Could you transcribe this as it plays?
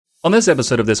On this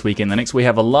episode of This Week in Linux, we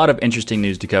have a lot of interesting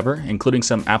news to cover, including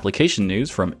some application news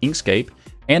from Inkscape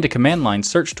and a command line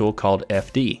search tool called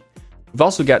FD. We've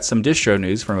also got some distro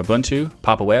news from Ubuntu,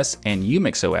 Pop! OS, and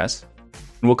Umix OS.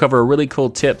 And we'll cover a really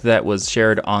cool tip that was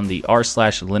shared on the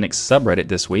r/Linux subreddit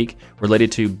this week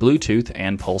related to Bluetooth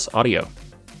and Pulse Audio.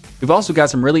 We've also got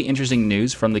some really interesting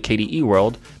news from the KDE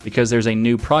world because there's a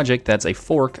new project that's a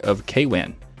fork of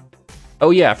Kwin. Oh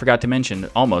yeah, I forgot to mention,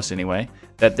 almost anyway,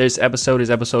 that this episode is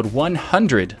episode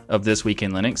 100 of This Week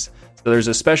in Linux. So there's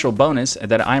a special bonus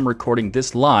that I'm recording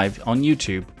this live on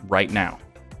YouTube right now.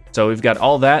 So we've got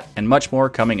all that and much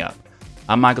more coming up.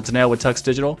 I'm Michael Tunnell with Tux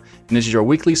Digital, and this is your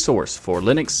weekly source for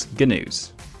Linux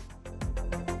GNews.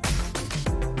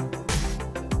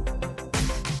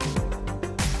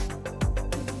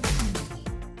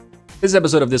 This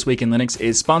episode of This Week in Linux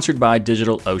is sponsored by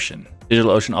DigitalOcean.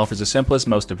 DigitalOcean offers the simplest,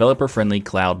 most developer-friendly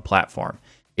cloud platform.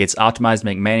 It's optimized to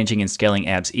make managing and scaling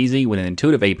apps easy with an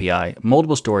intuitive API,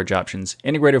 multiple storage options,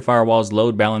 integrated firewalls,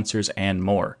 load balancers, and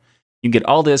more. You can get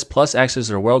all this plus access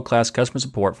to their world-class customer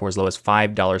support for as low as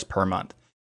 $5 per month.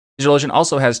 DigitalOcean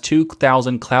also has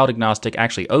 2,000 cloud-agnostic,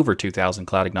 actually over 2,000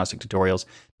 cloud-agnostic tutorials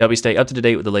that help you stay up to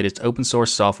date with the latest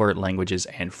open-source software, languages,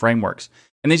 and frameworks.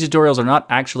 And these tutorials are not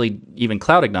actually even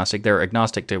cloud-agnostic, they're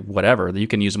agnostic to whatever. You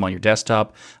can use them on your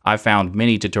desktop. I've found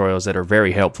many tutorials that are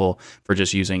very helpful for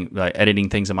just using, editing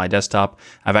things on my desktop.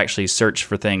 I've actually searched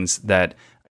for things that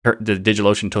the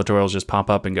DigitalOcean tutorials just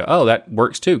pop up and go, oh, that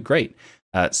works too, great.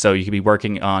 So you could be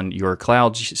working on your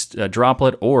cloud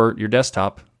droplet or your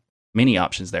desktop. Many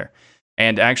options there.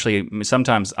 And actually,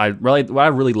 sometimes what I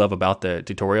really love about the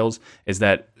tutorials is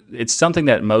that it's something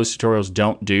that most tutorials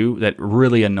don't do that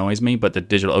really annoys me, but the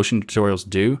DigitalOcean tutorials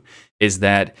do, is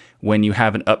that when you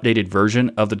have an updated version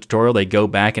of the tutorial, they go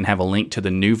back and have a link to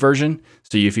the new version.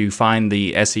 So if you find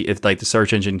if like the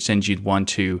search engine sends you one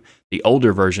to the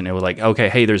older version, it will like, okay,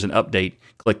 hey, there's an update,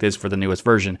 click this for the newest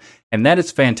version. And that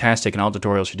is fantastic, and all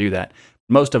tutorials should do that.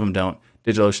 Most of them don't.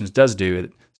 DigitalOcean does do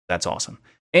it. That's awesome.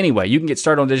 Anyway, you can get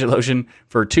started on DigitalOcean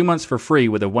for 2 months for free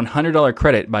with a $100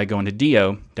 credit by going to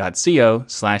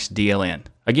do.co/DLN.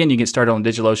 Again, you can get started on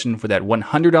DigitalOcean for that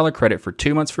 $100 credit for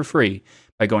 2 months for free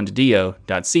by going to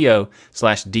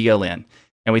do.co/DLN.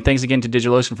 And we thanks again to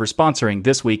DigitalOcean for sponsoring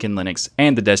This Week in Linux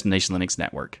and the Destination Linux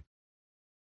Network.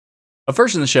 Up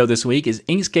first in the show this week is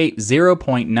Inkscape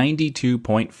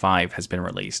 0.92.5 has been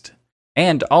released.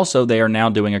 And also they are now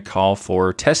doing a call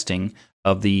for testing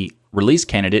of the release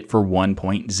candidate for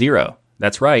 1.0.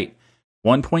 That's right,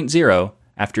 1.0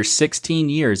 after 16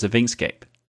 years of Inkscape.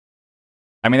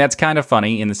 I mean, that's kind of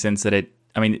funny in the sense that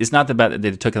it's not that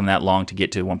it took them that long to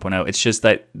get to 1.0. It's just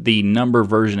that the number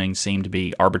versioning seemed to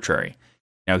be arbitrary.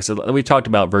 So we've talked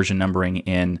about version numbering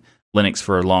in Linux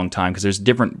for a long time because there's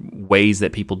different ways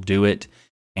that people do it.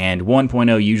 And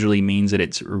 1.0 usually means that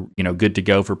it's good to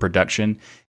go for production.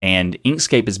 And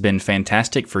Inkscape has been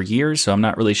fantastic for years, so I'm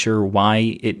not really sure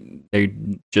why they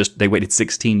waited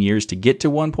 16 years to get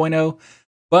to 1.0,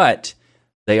 but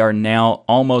they are now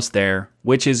almost there,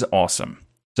 which is awesome.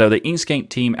 So the Inkscape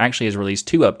team actually has released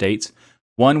 2 updates,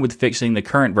 one with fixing the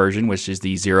current version, which is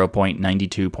the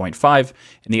 0.92.5,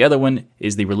 and the other one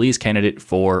is the release candidate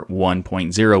for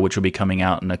 1.0, which will be coming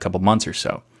out in a couple months or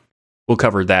so. We'll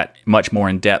cover that much more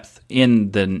in depth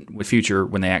in the future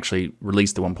when they actually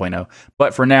release the 1.0.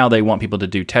 But for now, they want people to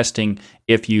do testing.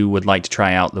 If you would like to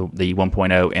try out the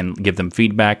 1.0 and give them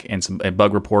feedback and some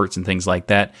bug reports and things like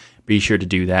that, be sure to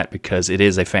do that because it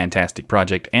is a fantastic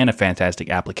project and a fantastic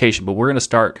application. But we're going to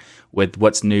start with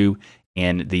what's new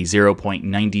in the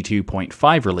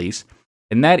 0.92.5 release,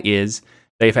 and that is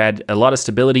they've had a lot of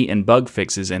stability and bug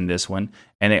fixes in this one,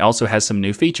 and it also has some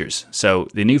new features. So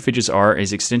the new features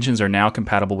is extensions are now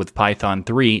compatible with Python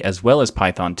 3 as well as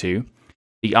Python 2.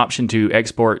 The option to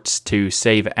export to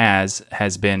save as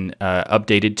has been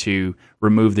updated to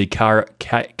remove the Cairo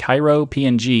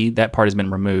PNG. That part has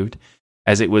been removed,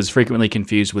 as it was frequently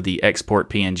confused with the export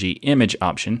PNG image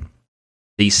option.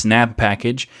 The Snap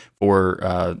package for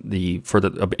the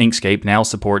Inkscape now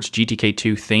supports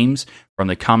GTK2 themes from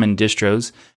the common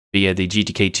distros via the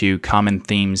GTK2 Common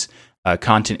Themes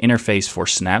content interface for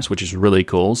snaps, which is really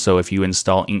cool. So if you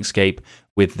install Inkscape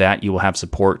with that, you will have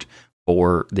support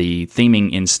for the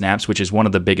theming in snaps, which is one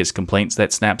of the biggest complaints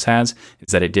that snaps has,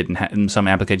 is that it didn't some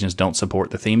applications don't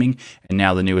support the theming, and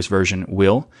now the newest version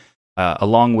will,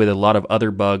 along with a lot of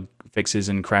other bug fixes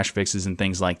and crash fixes and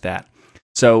things like that.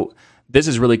 So this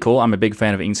is really cool. I'm a big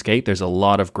fan of Inkscape. There's a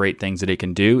lot of great things that it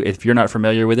can do. If you're not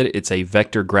familiar with it, it's a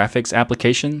vector graphics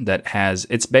application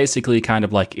it's basically kind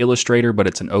of like Illustrator, but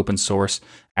it's an open source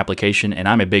application. And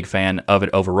I'm a big fan of it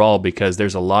overall because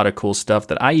there's a lot of cool stuff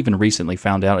that I even recently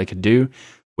found out it could do,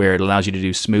 where it allows you to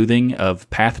do smoothing of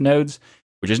path nodes,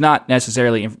 which is not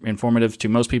necessarily informative to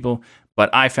most people, but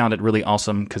I found it really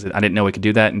awesome because I didn't know it could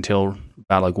do that until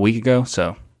about like a week ago.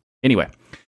 So anyway,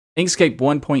 Inkscape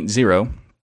 1.0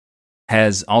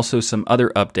 has also some other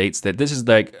updates. That this is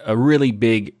like a really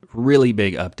big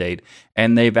update,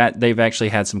 and they've actually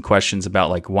had some questions about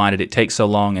like why did it take so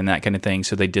long and that kind of thing.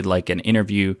 So they did like an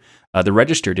interview. The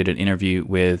Register did an interview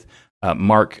with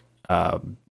Mark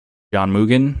John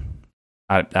Mugen.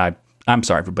 I'm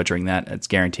sorry for butchering that. It's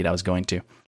guaranteed I was going to.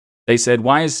 They said,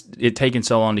 why is it taking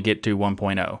so long to get to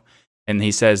 1.0? And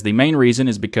he says the main reason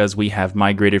is because we have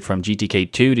migrated from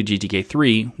GTK 2 to GTK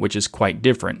 3, which is quite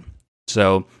different.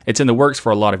 So it's in the works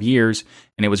for a lot of years,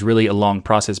 and it was really a long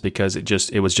process because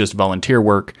it was just volunteer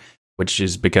work, which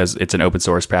is because it's an open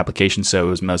source application, so it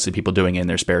was mostly people doing it in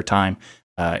their spare time.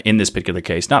 In this particular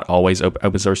case, not always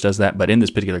open source does that, but in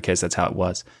this particular case, that's how it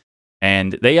was.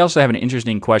 And they also have an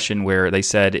interesting question where they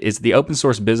said, is the open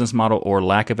source business model or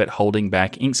lack of it holding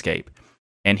back Inkscape?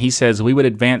 And he says, we would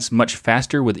advance much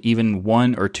faster with even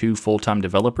 1 or 2 full-time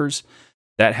developers.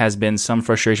 That has been some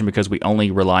frustration because we only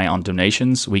rely on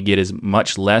donations. We get as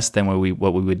much less than what we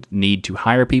would need to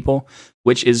hire people,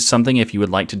 which is something if you would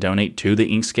like to donate to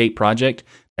the Inkscape project,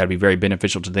 that would be very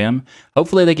beneficial to them.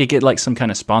 Hopefully they could get like some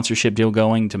kind of sponsorship deal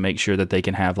going to make sure that they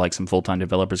can have like some full-time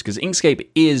developers, because Inkscape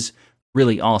is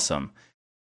really awesome.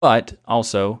 But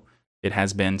also, it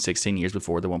has been 16 years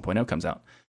before the 1.0 comes out.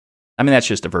 I mean, that's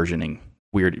just a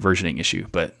weird versioning issue,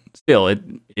 but still, it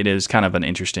is kind of an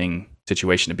interesting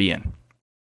situation to be in.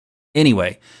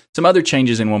 Anyway, some other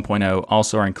changes in 1.0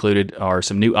 also are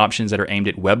some new options that are aimed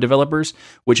at web developers,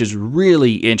 which is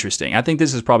really interesting. I think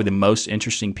this is probably the most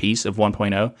interesting piece of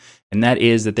 1.0, and that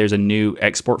is that there's a new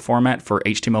export format for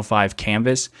HTML5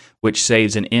 Canvas, which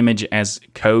saves an image as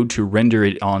code to render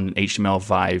it on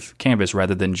HTML5 Canvas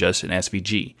rather than just an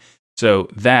SVG. So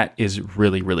that is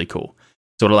really, really cool.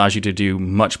 So it allows you to do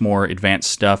much more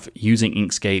advanced stuff using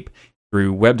Inkscape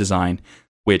through web design,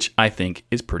 which I think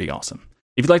is pretty awesome.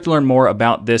 If you'd like to learn more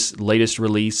about this latest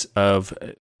release of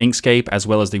Inkscape, as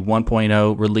well as the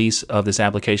 1.0 release of this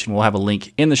application, we'll have a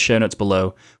link in the show notes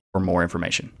below for more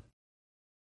information.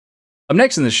 Up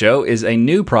next in the show is a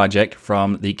new project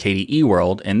from the KDE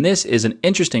world, and this is an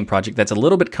interesting project that's a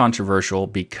little bit controversial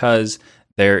because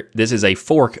this is a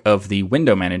fork of the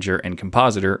window manager and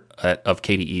compositor of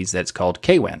KDE's that's called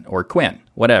Kwin or Quinn,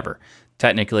 whatever.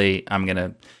 Technically,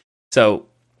 so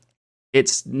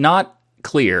it's not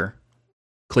clear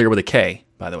with a K,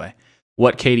 by the way,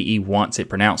 what KDE wants it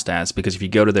pronounced as, because if you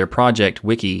go to their project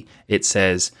wiki, it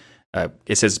says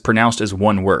pronounced as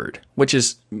one word, which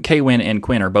is Kwin and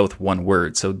Quinn are both one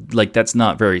word. So like that's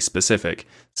not very specific.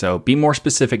 So be more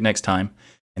specific next time.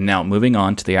 And now moving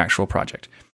on to the actual project.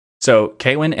 So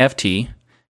Kwin FT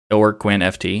or Quinn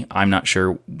FT, I'm not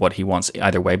sure what he wants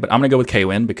either way, but I'm going to go with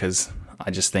Kwin because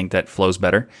I just think that flows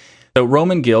better. So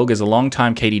Roman Gilg is a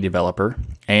longtime KDE developer,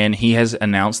 and he has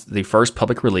announced the first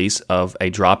public release of a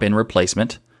drop-in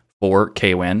replacement for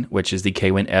Kwin, which is the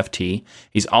Kwin FT.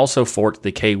 He's also forked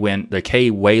the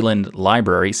Kwayland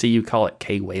library. See, you call it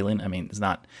Kwayland. I mean, it's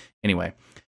not. Anyway,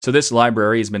 so this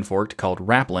library has been forked called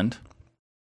Rapland,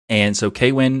 and so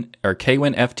Kwin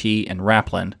FT and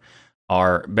Rapland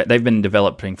they've been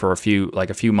developing for a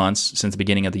few months since the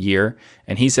beginning of the year,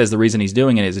 and he says the reason he's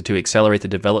doing it is to accelerate the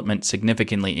development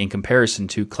significantly in comparison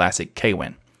to classic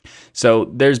Kwin. So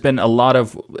there's been a lot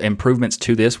of improvements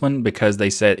to this one because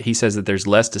he says that there's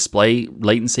less display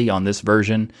latency on this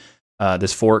version,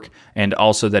 this fork, and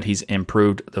also that he's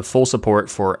improved the full support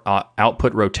for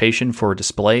output rotation for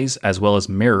displays as well as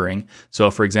mirroring. So,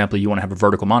 for example, you want to have a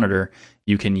vertical monitor,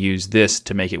 you can use this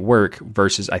to make it work.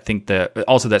 Versus, I think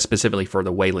also that's specifically for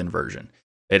the Wayland version.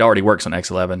 It already works on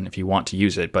X11 if you want to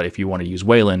use it, but if you want to use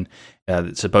Wayland,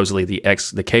 supposedly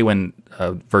the Kwin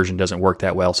version doesn't work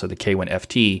that well. So the Kwin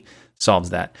FT solves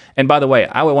that. And by the way,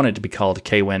 I would want it to be called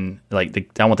Kwin. I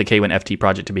want the Kwin FT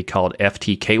project to be called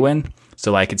FT Kwin.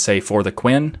 So I could say for the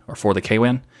Quinn or for the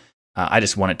Kwin. I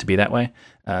just want it to be that way.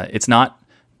 It's not,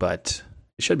 but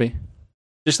it should be.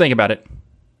 Just think about it.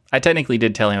 I technically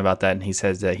did tell him about that, and he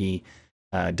says that he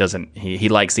doesn't. He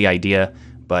likes the idea,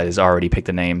 but has already picked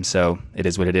the name, so it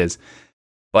is what it is.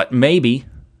 But maybe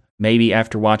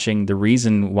after watching the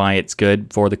reason why it's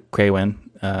good for the Kwin,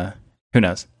 who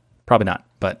knows? Probably not,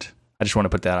 but I just want to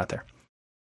put that out there.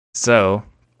 So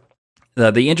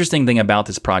the interesting thing about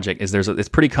this project is it's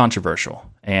pretty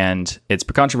controversial, and it's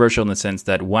controversial in the sense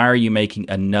that why are you making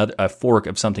a fork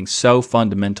of something so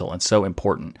fundamental and so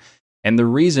important? And the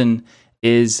reason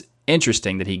is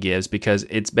interesting that he gives because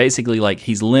it's basically like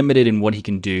he's limited in what he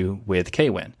can do with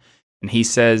Kwin. And he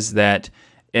says that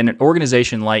in an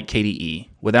organization like KDE,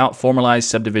 without formalized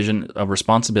subdivision of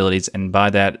responsibilities and by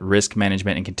that risk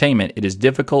management and containment, it is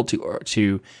difficult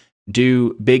to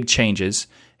do big changes.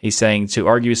 He's saying to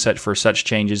argue for such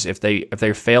changes if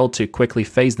they fail to quickly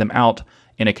phase them out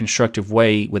in a constructive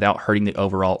way without hurting the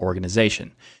overall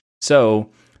organization. So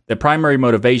the primary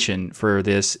motivation for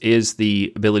this is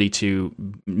the ability to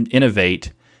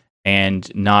innovate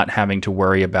and not having to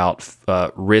worry about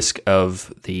risk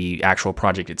of the actual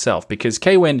project itself. because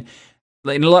Kwin,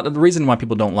 and a lot of the reason why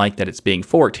people don't like that it's being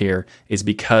forked here is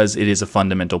because it is a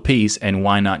fundamental piece, and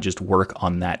why not just work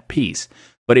on that piece?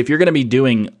 But if you're going to be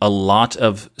doing a lot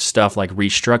of stuff like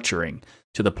restructuring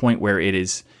to the point where it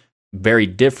is very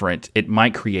different, it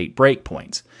might create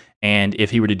breakpoints. And if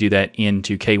he were to do that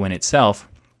into Kwin itself,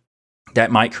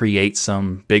 that might create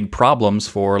some big problems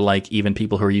for like even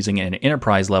people who are using it at an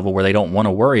enterprise level where they don't want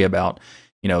to worry about,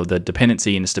 the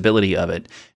dependency and stability of it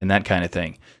and that kind of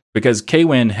thing. Because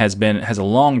Kwin has a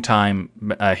long time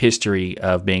history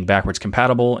of being backwards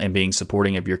compatible and being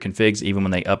supporting of your configs even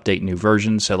when they update new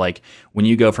versions. So like when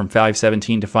you go from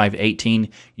 5.17 to 5.18,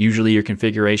 usually your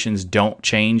configurations don't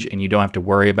change and you don't have to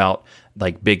worry about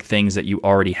like big things that you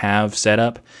already have set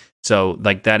up. So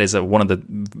like that is one of the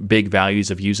big values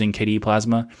of using KDE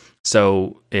Plasma.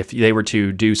 So if they were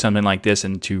to do something like this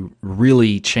and to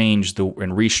really change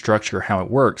and restructure how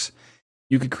it works,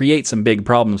 you could create some big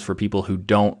problems for people who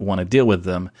don't want to deal with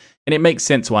them. And it makes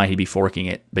sense why he'd be forking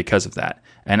it because of that.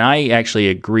 And I actually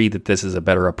agree that this is a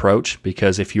better approach,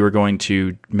 because if you are going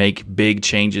to make big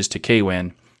changes to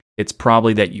Kwin, it's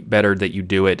probably better that you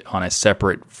do it on a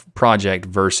separate project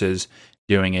versus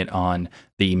doing it on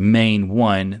the main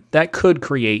one. That could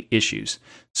create issues.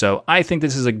 So I think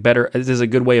this is a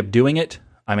good way of doing it.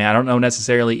 I mean, I don't know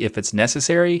necessarily if it's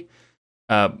necessary.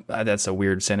 That's a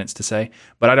weird sentence to say,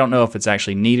 but I don't know if it's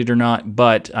actually needed or not.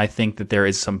 But I think that there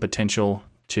is some potential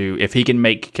to, if he can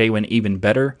make Kwin even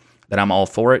better, then I'm all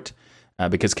for it,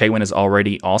 because Kwin is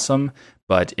already awesome,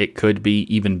 but it could be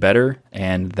even better,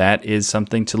 and that is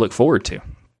something to look forward to.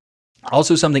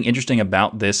 Also, something interesting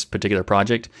about this particular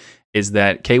project is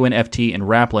that Kwin FT and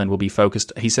Raplan will be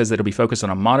focused. He says that it'll be focused on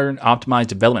a modern, optimized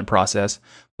development process,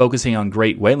 focusing on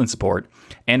great Wayland support,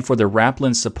 and for the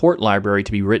Raplan support library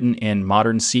to be written in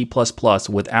modern C++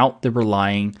 without the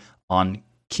relying on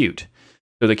Qt.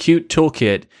 So the Qt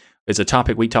toolkit is a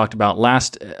topic we talked about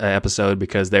last episode,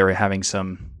 because they were having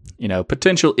some,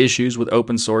 potential issues with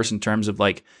open source in terms of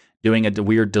like doing a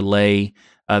weird delay.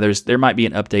 There might be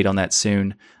an update on that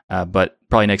soon, but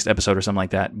probably next episode or something like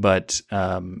that. But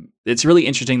it's really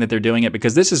interesting that they're doing it,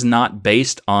 because this is not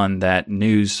based on that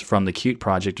news from the Qt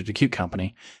project or the Qt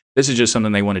company. This is just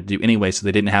something they wanted to do anyway, so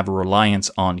they didn't have a reliance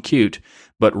on Qt,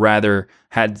 but rather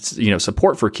had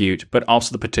support for Qt, but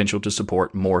also the potential to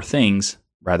support more things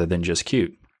rather than just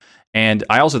Qt. And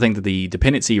I also think that the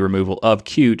dependency removal of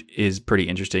Qt is pretty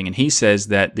interesting. And he says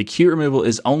that the Qt removal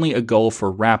is only a goal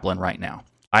for Raplan right now.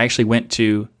 I actually went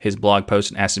to his blog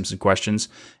post and asked him some questions,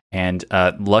 and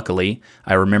luckily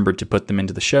I remembered to put them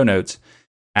into the show notes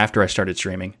after I started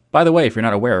streaming. By the way, if you're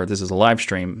not aware, this is a live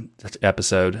stream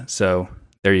episode, so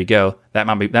there you go.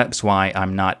 That's why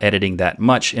I'm not editing that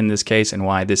much in this case, and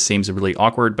why this seems really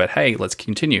awkward, but hey, let's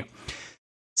continue.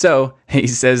 So he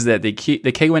says that the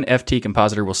Kwin FT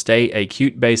compositor will stay a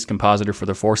Qt-based compositor for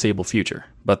the foreseeable future,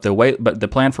 but the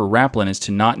plan for Raplan is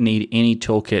to not need any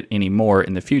toolkit anymore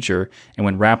in the future. And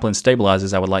when Raplan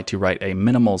stabilizes, I would like to write a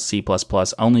minimal C++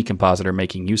 only compositor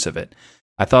making use of it.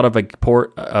 I thought of a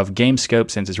port of GameScope,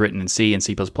 since it's written in C and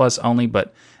C++ only,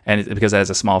 because it has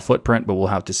a small footprint, but we'll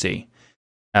have to see.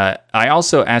 I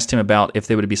also asked him about if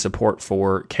there would be support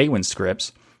for Kwin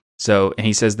scripts. So, and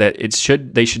he says that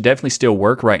they should definitely still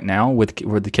work right now with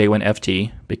the Kwin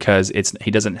FT, because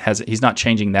he's not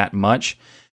changing that much,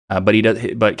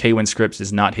 but Kwin scripts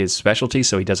is not his specialty,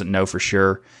 so he doesn't know for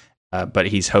sure. But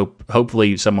he's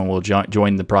hopefully someone will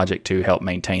join the project to help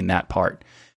maintain that part.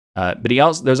 But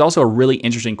there's also a really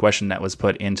interesting question that was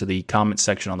put into the comments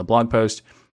section on the blog post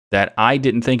that I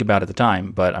didn't think about at the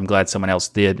time, but I'm glad someone else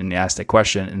did and asked that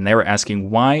question. And they were asking,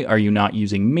 why are you not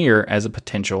using Mir as a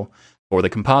potential for the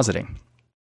compositing?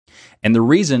 And the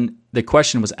reason the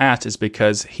question was asked is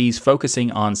because he's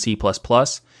focusing on C++,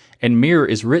 and Mir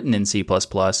is written in C++,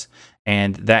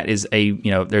 and that is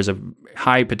there's a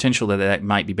high potential that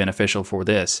might be beneficial for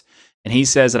this. And he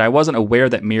says that I wasn't aware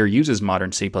that Mir uses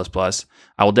modern C++.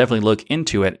 I will definitely look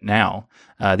into it now.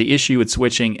 The issue with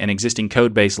switching an existing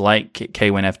code base like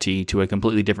Kwin FT to a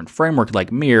completely different framework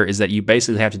like Mir is that you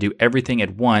basically have to do everything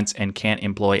at once and can't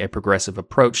employ a progressive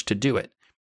approach to do it.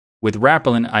 With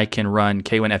Raplan, I can run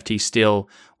Kwin FT still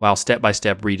while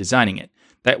step-by-step redesigning it.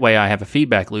 That way I have a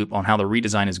feedback loop on how the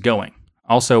redesign is going.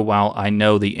 Also, while I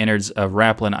know the innards of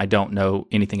Rapplin, I don't know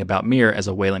anything about Mir as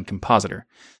a Wayland compositor.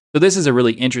 So this is a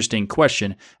really interesting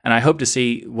question, and I hope to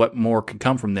see what more could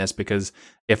come from this, because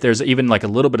if there's even like a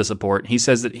little bit of support, he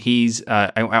says that he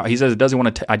says it doesn't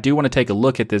want to. I do want to take a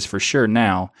look at this for sure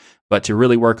now, but to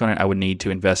really work on it, I would need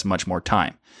to invest much more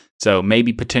time. So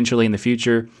maybe potentially in the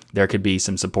future, there could be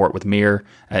some support with Mir,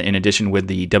 in addition with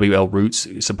the WL Roots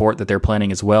support that they're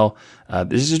planning as well.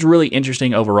 This is just really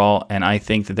interesting overall, and I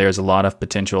think that there's a lot of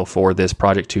potential for this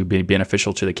project to be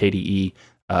beneficial to the KDE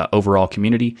overall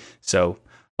community. So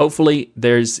hopefully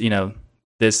there's,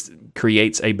 this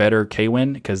creates a better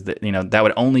KWin, because that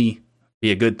would only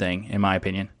be a good thing in my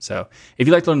opinion. So if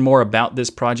you'd like to learn more about this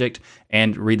project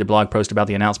and read the blog post about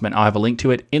the announcement, I'll have a link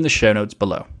to it in the show notes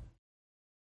below.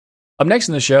 Up next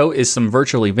in the show is some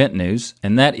virtual event news,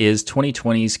 and that is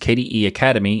 2020's KDE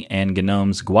Academy and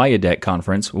GNOME's Guayadec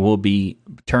conference will be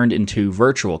turned into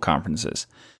virtual conferences.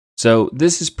 So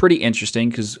this is pretty interesting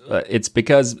because it's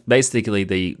because basically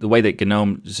the way that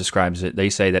GNOME describes it, they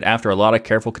say that after a lot of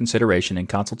careful consideration and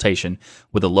consultation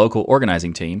with a local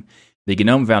organizing team, the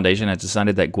GNOME Foundation has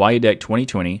decided that Guayadec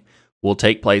 2020 will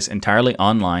take place entirely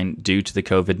online due to the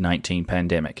COVID-19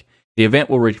 pandemic. The event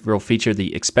will feature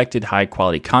the expected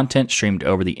high-quality content streamed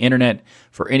over the internet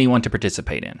for anyone to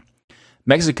participate in.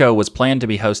 Mexico was planned to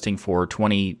be hosting for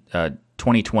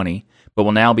 2020, but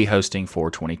will now be hosting for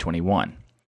 2021.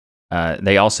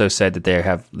 They also said that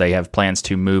they have plans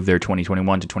to move their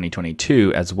 2021 to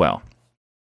 2022 as well.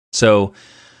 So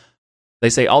they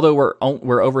say, although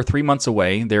we're over 3 months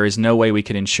away, there is no way we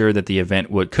could ensure that the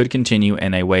event could continue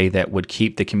in a way that would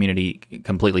keep the community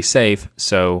completely safe.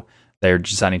 So they're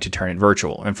deciding to turn it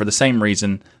virtual, and for the same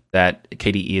reason that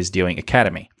KDE is doing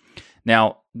Academy.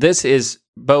 Now, this is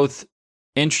both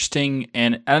interesting,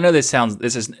 and I know this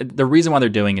is the reason why they're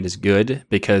doing it is good,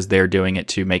 because they're doing it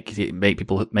to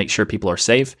make sure people are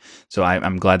safe. So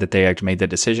I'm glad that they actually made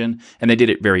that decision, and they did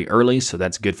it very early, so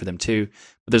that's good for them too.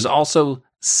 But there's also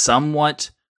somewhat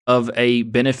of a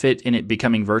benefit in it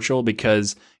becoming virtual,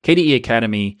 because KDE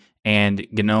Academy and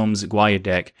GNOME's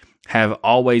Guayadec have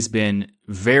always been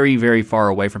very, very far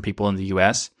away from people in the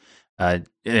U.S.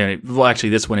 Well, actually,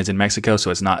 this one is in Mexico, so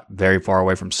it's not very far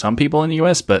away from some people in the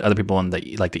U.S., but other people on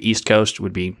the East Coast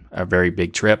would be a very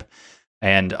big trip.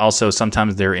 And also,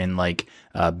 sometimes they're in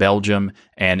Belgium,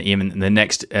 and even the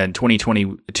next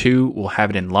 2022, we'll have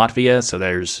it in Latvia. So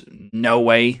there's no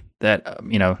way that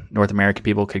North American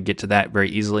people could get to that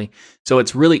very easily. So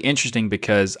it's really interesting,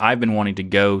 because I've been wanting to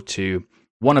go to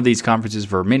one of these conferences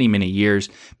for many, many years,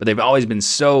 but they've always been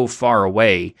so far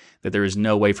away that there is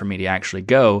no way for me to actually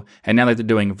go. And now that they're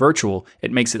doing virtual,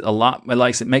 it makes it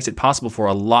possible for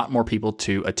a lot more people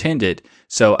to attend it.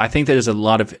 So I think there's a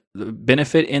lot of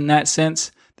benefit in that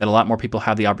sense, that a lot more people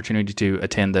have the opportunity to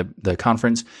attend the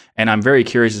conference. And I'm very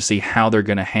curious to see how they're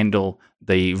going to handle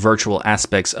the virtual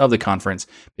aspects of the conference,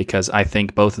 because I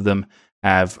think both of them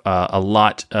have a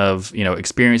lot of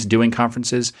experience doing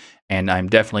conferences, and I'm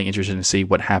definitely interested to see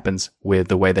what happens with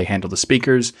the way they handle the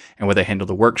speakers and way they handle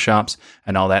the workshops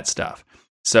and all that stuff.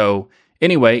 So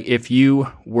anyway, if you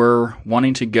were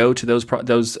wanting to go to those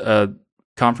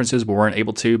conferences but weren't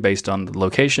able to based on the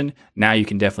location, now you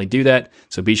can definitely do that.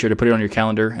 So be sure to put it on your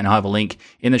calendar, and I'll have a link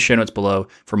in the show notes below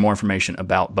for more information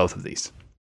about both of these.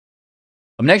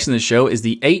 Up next in the show is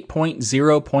the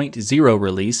 8.0.0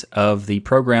 release of the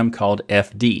program called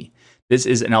FD. This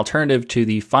is an alternative to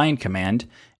the find command,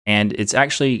 and it's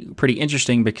actually pretty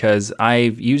interesting because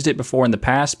I've used it before in the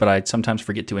past, but I sometimes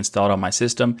forget to install it on my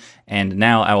system, and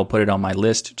now I will put it on my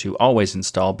list to always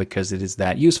install because it is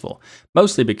that useful,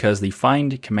 mostly because the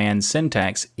find command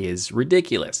syntax is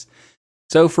ridiculous.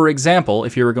 So for example,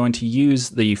 if you were going to use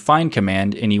the find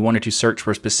command and you wanted to search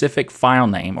for a specific file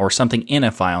name or something in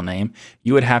a file name,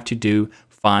 you would have to do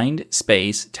find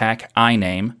space tac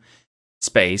iname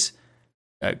space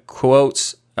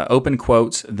quotes, open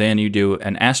quotes, then you do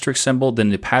an asterisk symbol, then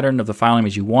the pattern of the file name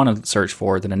as you want to search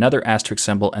for, then another asterisk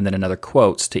symbol, and then another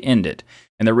quotes to end it.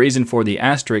 And the reason for the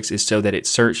asterisk is so that it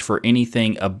searched for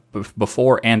anything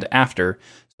before and after,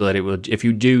 so that it would, if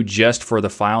you do just for the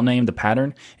file name, the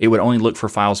pattern, it would only look for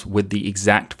files with the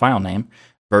exact file name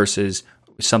versus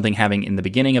something having in the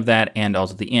beginning of that and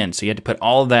also the end. So you had to put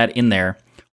all of that in there,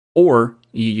 or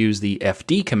you use the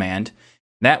FD command.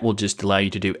 That will just allow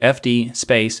you to do FD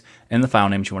space and the file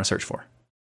names you want to search for.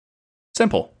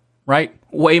 Simple, right?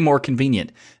 Way more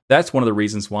convenient. That's one of the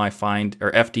reasons why find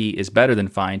or FD is better than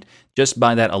find, just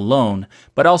by that alone.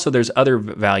 But also there's other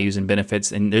values and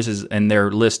benefits, and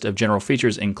their list of general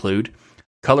features include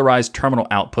colorized terminal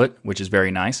output, which is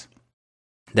very nice.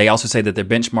 They also say that their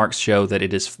benchmarks show that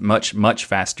it is much, much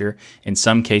faster, in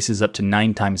some cases up to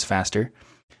 9 times faster.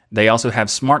 They also have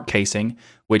smart casing,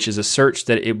 which is a search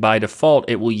that by default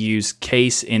it will use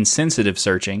case insensitive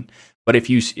searching. But if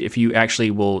you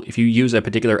use a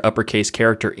particular uppercase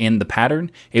character in the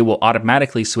pattern, it will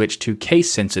automatically switch to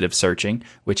case sensitive searching,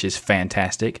 which is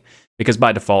fantastic because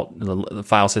by default the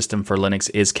file system for Linux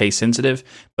is case sensitive.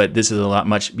 But this is a lot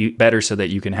much better so that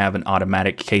you can have an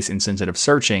automatic case insensitive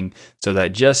searching, so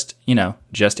that just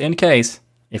in case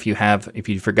if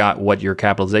you forgot what your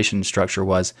capitalization structure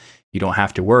was, you don't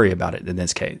have to worry about it in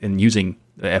this case in using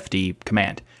the FD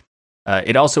command.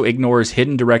 It also ignores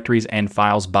hidden directories and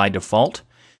files by default.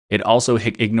 It also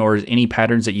ignores any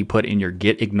patterns that you put in your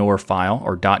gitignore file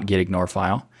or .gitignore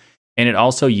file. And it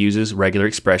also uses regular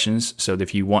expressions, so that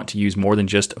if you want to use more than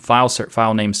just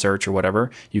file name search or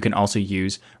whatever, you can also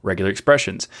use regular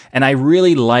expressions. And I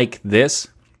really like this.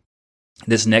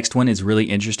 This next one is really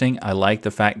interesting. I like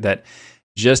the fact that,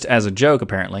 just as a joke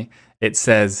apparently, it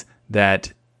says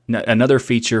that another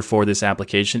feature for this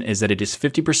application is that it is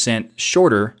 50%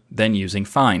 shorter than using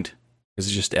find, because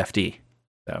it's just FD.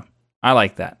 So I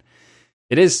like that.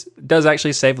 It does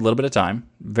actually save a little bit of time,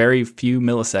 very few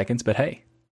milliseconds, but hey,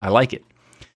 I like it.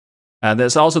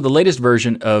 There's also the latest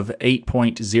version of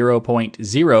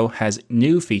 8.0.0 has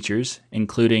new features,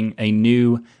 including a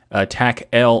new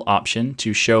TAC-L option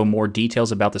to show more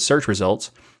details about the search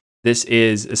results. This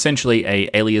is essentially a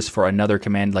alias for another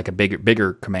command, like a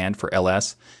bigger command for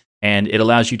ls, and it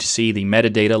allows you to see the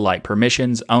metadata like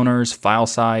permissions, owners, file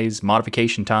size,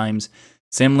 modification times,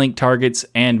 symlink targets,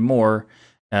 and more,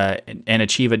 and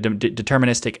achieve a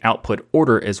deterministic output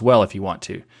order as well if you want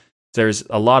to. There's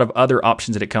a lot of other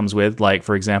options that it comes with, like,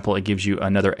 for example, it gives you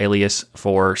another alias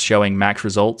for showing max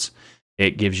results.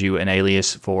 It gives you an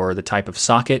alias for the type of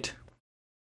socket.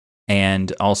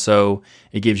 And also,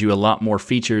 it gives you a lot more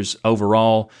features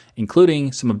overall,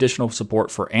 including some additional support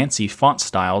for ANSI font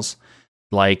styles,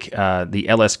 like the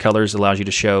LS colors allows you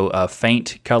to show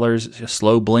faint colors,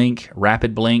 slow blink,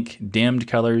 rapid blink, dimmed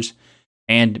colors,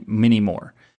 and many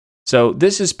more. So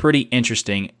this is pretty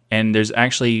interesting, and there's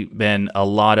actually been a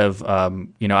lot of,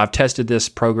 I've tested this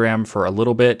program for a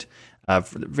little bit,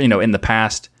 in the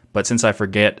past, but since I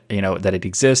forget, that it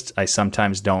exists, I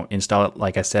sometimes don't install it,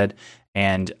 like I said,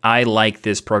 and I like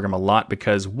this program a lot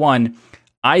because, one,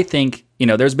 I think,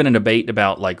 there's been a debate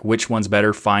about like which one's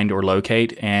better, find or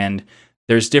locate, and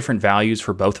there's different values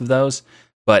for both of those,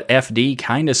 but FD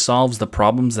kind of solves the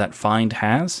problems that find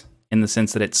has, in the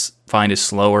sense that find is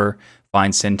slower,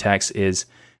 find syntax is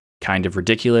kind of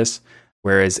ridiculous,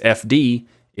 whereas FD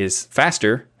is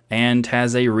faster and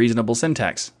has a reasonable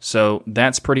syntax. So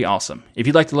that's pretty awesome. If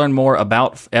you'd like to learn more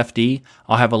about FD,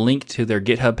 I'll have a link to their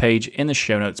GitHub page in the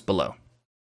show notes below.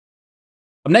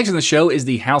 Up next in the show is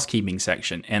the housekeeping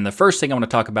section, and the first thing I want to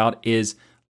talk about is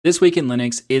This Week in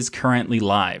Linux is currently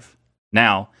live.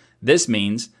 Now, this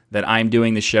means that I'm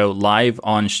doing the show live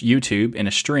on YouTube in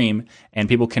a stream, and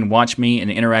people can watch me and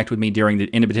interact with me during the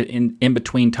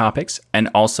in-between topics, and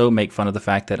also make fun of the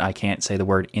fact that I can't say the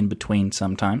word in between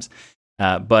sometimes.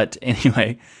 But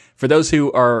anyway, for those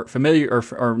who are familiar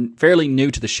or fairly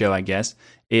new to the show, I guess,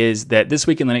 is that This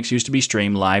Week in Linux used to be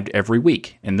streamed live every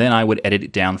week, and then I would edit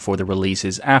it down for the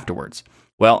releases afterwards.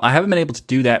 Well, I haven't been able to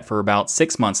do that for about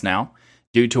 6 months now,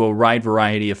 due to a wide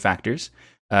variety of factors.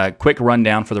 Quick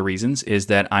rundown for the reasons is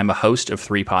that I'm a host of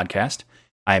 3 podcasts.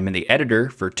 I'm the editor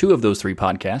for 2 of those 3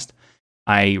 podcasts.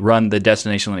 I run the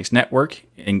Destination Linux Network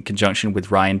in conjunction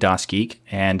with Ryan DasGeek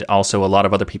and also a lot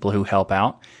of other people who help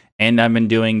out. And I've been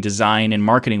doing design and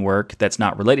marketing work that's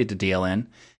not related to DLN,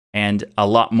 and a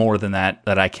lot more than that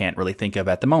I can't really think of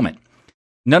at the moment.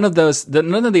 None of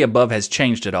the above has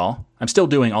changed at all. I'm still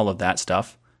doing all of that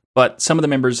stuff. But some of the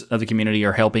members of the community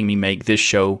are helping me make this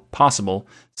show possible.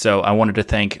 So I wanted to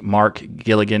thank Mark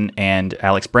Gilligan and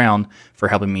Alex Brown for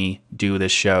helping me do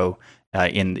this show,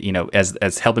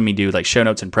 as helping me do like show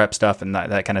notes and prep stuff and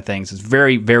that kind of things. It's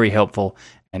very, very helpful.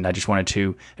 And I just wanted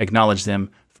to acknowledge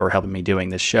them for helping me doing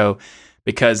this show,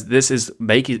 because this is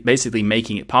basically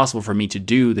making it possible for me to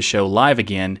do the show live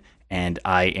again. And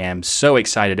I am so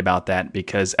excited about that,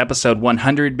 because episode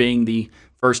 100 being the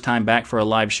first time back for a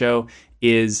live show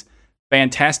is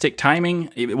fantastic timing.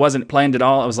 It wasn't planned at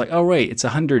all. I was like, oh, wait, it's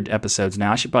 100 episodes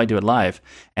now. I should probably do it live.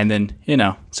 And then,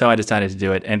 so I decided to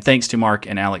do it. And thanks to Mark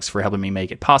and Alex for helping me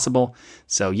make it possible.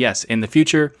 So yes, in the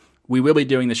future, we will be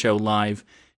doing the show live.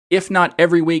 If not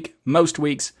every week, most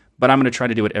weeks, but I'm going to try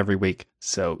to do it every week.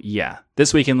 So yeah,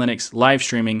 This Week in Linux live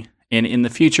streaming. And in the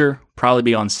future, probably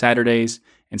be on Saturdays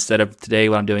instead of today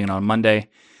when I'm doing it on Monday.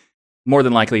 More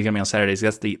than likely, it's going to be on Saturdays.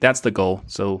 That's the goal.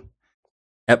 So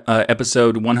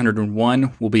Episode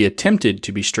 101 will be attempted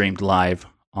to be streamed live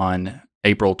on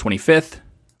April 25th,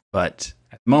 but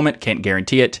at the moment, can't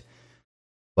guarantee it.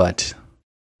 But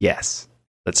yes,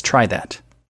 let's try that.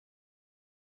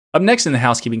 Up next in the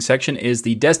housekeeping section is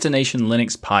the Destination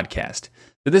Linux podcast.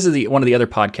 So this is one of the other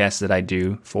podcasts that I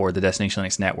do for the Destination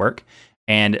Linux Network.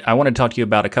 And I want to talk to you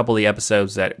about a couple of the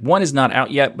episodes that one is not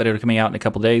out yet, but it'll be coming out in a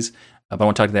couple of days. But I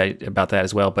want to talk about that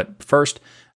as well. But first,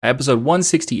 episode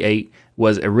 168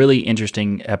 was a really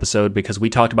interesting episode because we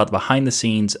talked about the behind the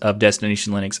scenes of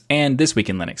Destination Linux and This Week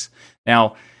in Linux.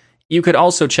 Now, you could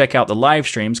also check out the live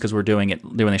streams because we're doing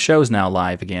the shows now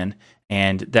live again,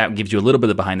 and that gives you a little bit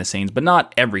of behind the scenes, but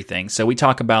not everything. So we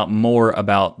talk about more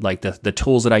about like the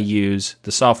tools that I use,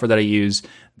 the software that I use,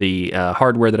 the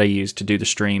hardware that I use to do the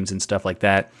streams and stuff like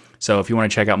that. So if you want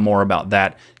to check out more about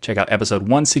that, check out episode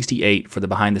 168 for the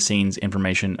behind the scenes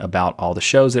information about all the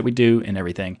shows that we do and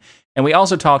everything. And we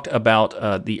also talked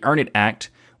about the Earn It Act,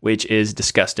 which is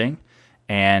disgusting,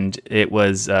 and it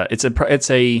was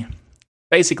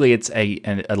basically it's a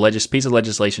piece of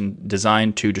legislation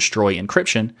designed to destroy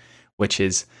encryption, which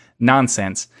is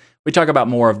nonsense. We talk about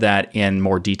more of that in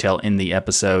more detail in the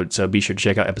episode, so be sure to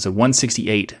check out episode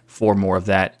 168 for more of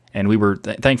that. And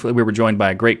thankfully we were joined by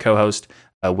a great co-host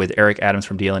with Eric Adams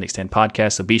from DLN Extend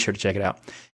Podcast, so be sure to check it out.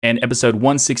 And episode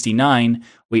 169,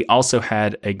 we also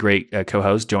had a great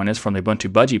co-host join us from the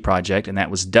Ubuntu Budgie project, and that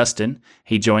was Dustin.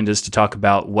 He joined us to talk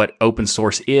about what open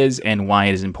source is and why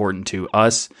it is important to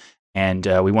us. And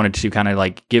we wanted to kind of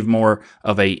like give more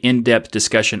of a in-depth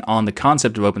discussion on the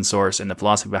concept of open source and the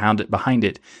philosophy behind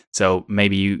it. So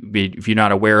maybe if you're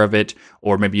not aware of it,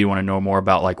 or maybe you want to know more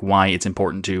about like why it's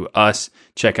important to us,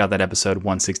 check out that episode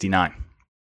 169.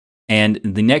 And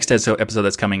the next episode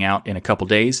that's coming out in a couple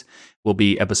days will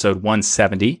be episode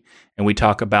 170, and we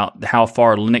talk about how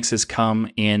far Linux has come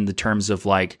in the terms of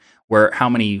like how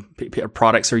many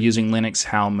products are using Linux,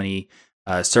 how many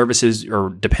services are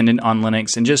dependent on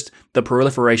Linux, and just the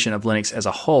proliferation of Linux as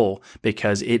a whole,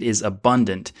 because it is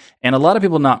abundant. And a lot of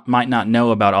people might not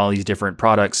know about all these different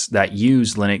products that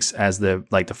use Linux as the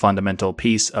fundamental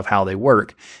piece of how they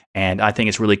work. And I think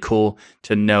it's really cool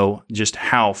to know just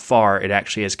how far it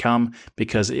actually has come,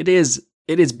 because it is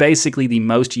basically the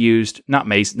most used, not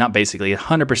basically,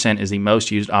 100% is the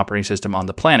most used operating system on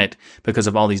the planet because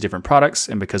of all these different products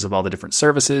and because of all the different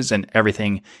services and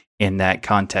everything in that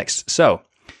context. So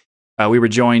we were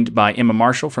joined by Emma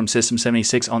Marshall from System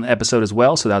 76 on the episode as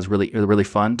well. So that was really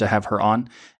fun to have her on.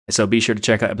 So be sure to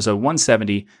check out episode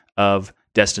 170 of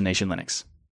Destination Linux.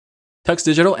 Tux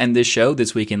Digital and this show,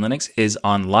 This Week in Linux, is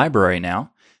on LBRY now.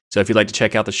 So if you'd like to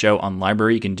check out the show on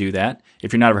LBRY, you can do that.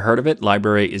 If you've not ever heard of it,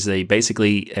 LBRY is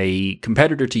basically a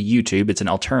competitor to YouTube. It's an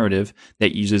alternative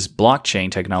that uses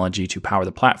blockchain technology to power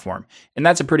the platform. And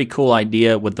that's a pretty cool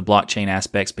idea with the blockchain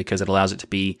aspects, because it allows it to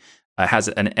be, has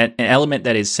an element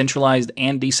that is centralized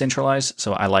and decentralized.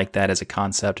 So I like that as a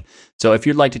concept. So if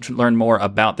you'd like to learn more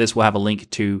about this, we'll have a link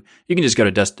to, you can just go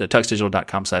to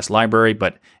tuxdigital.com/LBRY,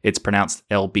 but it's pronounced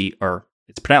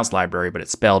it's pronounced LBRY, but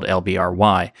it's spelled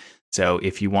LBRY. So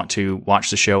if you want to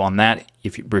watch the show on that,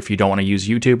 if you don't want to use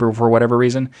YouTube or for whatever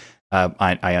reason,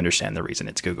 I understand the reason,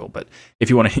 it's Google. But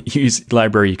if you want to use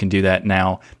LBRY, you can do that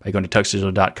now by going to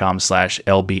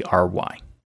tuxdigital.com/LBRY.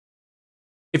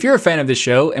 If you're a fan of this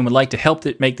show and would like to help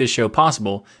make this show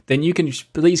possible, then you can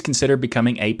please consider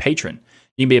becoming a patron.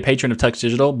 You can be a patron of Tux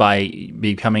Digital by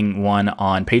becoming one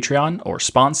on Patreon or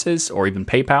Sponsors or even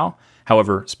PayPal.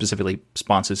 However, specifically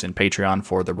Sponsors and Patreon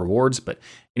for the rewards. But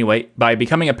anyway, by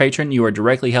becoming a patron, you are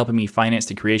directly helping me finance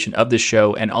the creation of this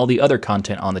show and all the other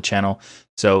content on the channel.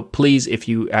 So please, if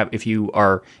you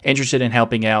are interested in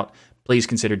helping out, please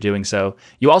consider doing so.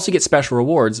 You also get special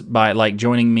rewards by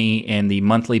joining me in the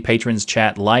monthly Patrons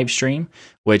Chat live stream,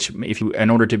 which in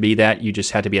order to be that, you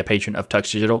just had to be a patron of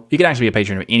Tux Digital. You can actually be a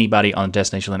patron of anybody on the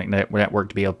Destination Linux Network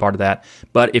to be a part of that.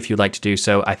 But if you'd like to do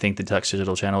so, I think the Tux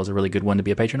Digital channel is a really good one to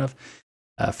be a patron of.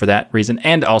 For that reason,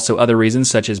 and also other reasons,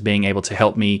 such as being able to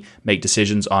help me make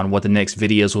decisions on what the next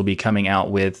videos will be coming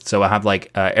out with. So I have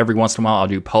every once in a while, I'll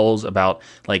do polls about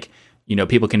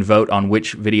people can vote on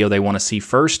which video they want to see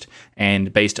first,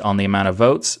 and based on the amount of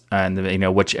votes, and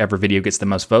whichever video gets the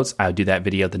most votes, I'll do that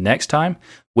video the next time.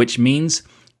 Which means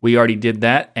we already did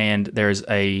that, and there's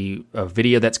a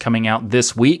video that's coming out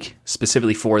this week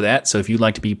specifically for that. So if you'd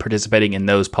like to be participating in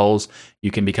those polls, you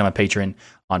can become a patron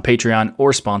on Patreon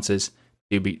or Sponsors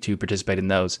to participate in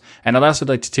those. And I'd also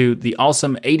like to the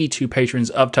awesome 82 patrons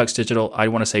of Tux Digital. I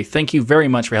want to say thank you very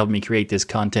much for helping me create this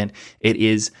content. It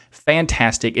is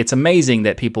fantastic. It's amazing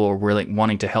that people are really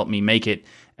wanting to help me make it.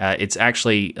 It's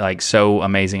actually like so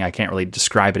amazing. I can't really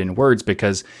describe it in words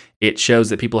because it shows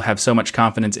that people have so much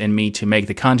confidence in me to make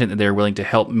the content that they're willing to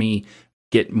help me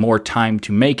get more time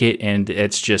to make it, and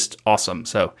it's just awesome.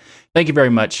 So thank you very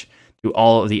much to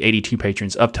all of the 82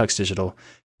 patrons of Tux Digital.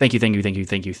 Thank you, thank you, thank you,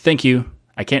 thank you, thank you.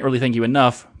 I can't really thank you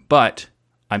enough, but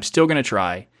I'm still going to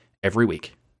try every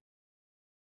week.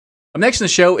 Up next in the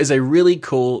show is a really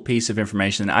cool piece of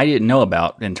information I didn't know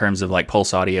about in terms of like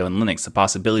Pulse Audio and Linux, the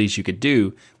possibilities you could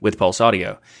do with Pulse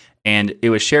Audio. And it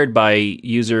was shared by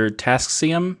user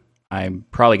Tasksium. I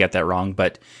probably got that wrong,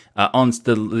 but on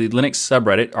the Linux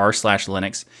subreddit,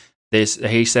 r/Linux,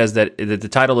 he says that the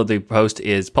title of the post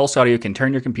is Pulse Audio can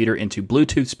turn your computer into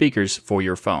Bluetooth speakers for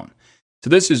your phone. So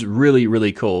this is really,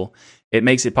 really cool. It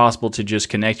makes it possible to just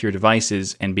connect your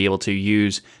devices and be able to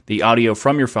use the audio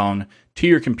from your phone to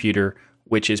your computer,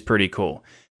 which is pretty cool.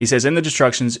 He says in the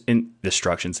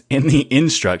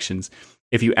instructions,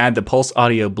 if you add the Pulse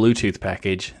Audio Bluetooth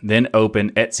package, then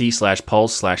open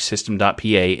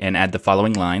etsy/pulse/system.pa and add the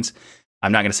following lines.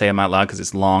 I'm not going to say them out loud because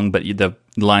it's long, but the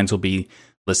lines will be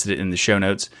listed in the show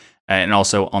notes and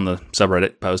also on the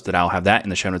subreddit post that I'll have that in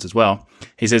the show notes as well.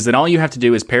 He says that all you have to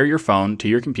do is pair your phone to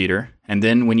your computer, and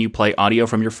then when you play audio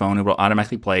from your phone, it will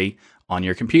automatically play on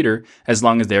your computer as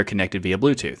long as they're connected via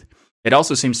Bluetooth. It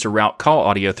also seems to route call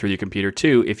audio through your computer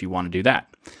too if you want to do that.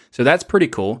 So that's pretty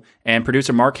cool. And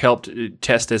producer Mark helped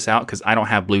test this out because I don't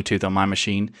have Bluetooth on my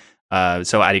machine,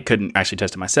 so I couldn't actually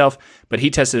test it myself. But he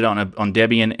tested it on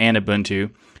Debian and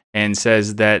Ubuntu, and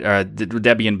says that the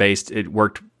Debian based it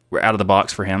worked out of the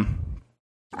box for him.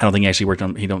 I don't think he actually worked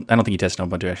on. I don't think he tested on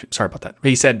Ubuntu. Actually, sorry about that. But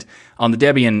he said on the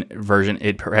Debian version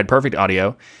it had perfect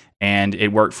audio, and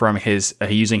it worked from his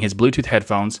using his Bluetooth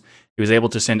headphones. He was able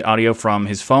to send audio from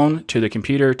his phone to the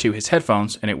computer to his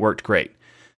headphones, and it worked great.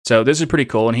 So this is pretty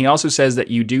cool. And he also says that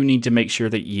you do need to make sure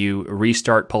that you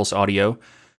restart Pulse Audio.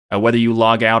 Whether you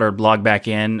log out or log back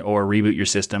in or reboot your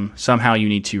system, somehow you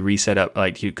need to reset up,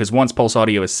 because once Pulse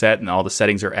Audio is set and all the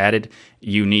settings are added,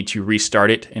 you need to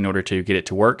restart it in order to get it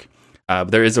to work.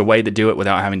 There is a way to do it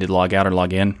without having to log out or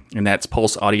log in, and that's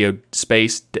Pulse Audio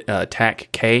space TAC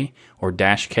K or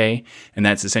 -K, and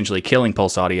that's essentially killing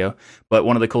Pulse Audio. But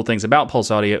one of the cool things about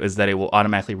Pulse Audio is that it will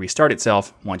automatically restart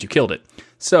itself once you killed it.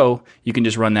 So you can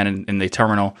just run that in the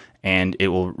terminal, and it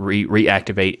will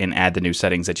reactivate and add the new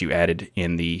settings that you added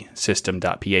in the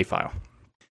system.pa file.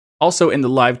 Also in the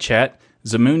live chat,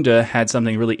 Zamunda had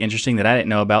something really interesting that I didn't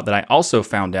know about that I also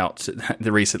found out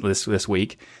this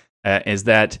week, is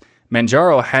that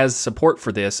Manjaro has support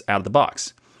for this out of the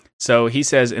box. So he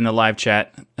says in the live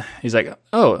chat, he's like,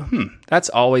 that's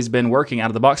always been working out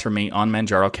of the box for me on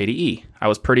Manjaro KDE. I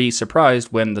was pretty surprised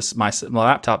when my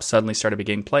laptop suddenly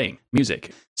started playing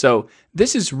music. So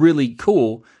this is really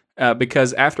cool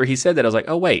because after he said that, I was like,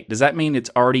 oh wait, does that mean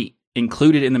it's already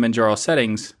included in the Manjaro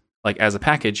settings, like as a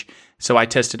package? So I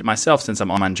tested it myself since I'm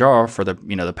on Manjaro for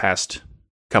the past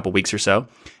couple weeks or so,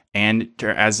 and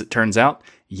as it turns out,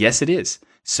 yes, it is.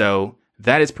 So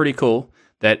that is pretty cool.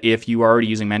 That if you are already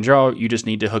using Manjaro, you just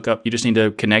need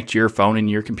to connect your phone and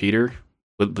your computer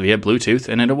via Bluetooth,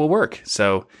 and it will work.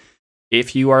 So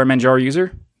if you are a Manjaro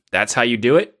user, that's how you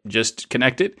do it. Just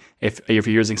connect it. If you're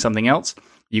using something else,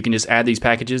 you can just add these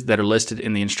packages that are listed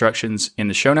in the instructions in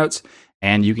the show notes,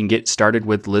 and you can get started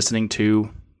with listening to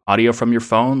audio from your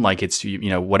phone, like it's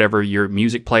whatever your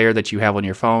music player that you have on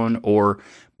your phone, or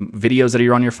videos that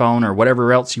are on your phone, or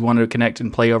whatever else you want to connect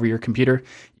and play over your computer.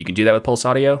 You can do that with Pulse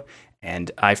Audio.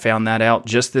 And I found that out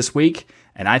just this week,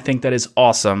 and I think that is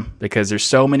awesome because there's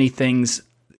so many things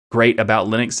great about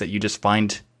Linux that you just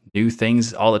find new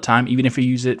things all the time, even if you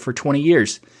use it for 20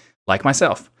 years, like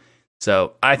myself.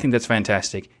 So I think that's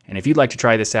fantastic, and if you'd like to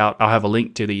try this out, I'll have a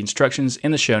link to the instructions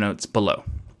in the show notes below.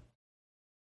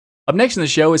 Up next in the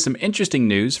show is some interesting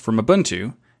news from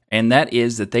Ubuntu, and that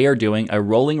is that they are doing a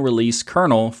rolling release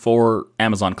kernel for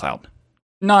Amazon Cloud.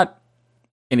 Not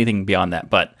anything beyond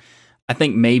that, but I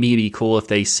think maybe it'd be cool if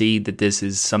they see that this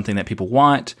is something that people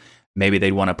want. Maybe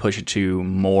they'd want to push it to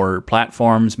more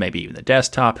platforms, maybe even the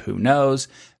desktop, who knows.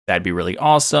 That'd be really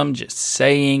awesome. Just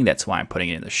saying. That's why I'm putting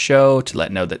it in the show, to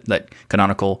let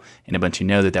Canonical and Ubuntu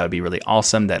know that would be really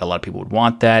awesome, that a lot of people would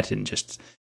want that, and just,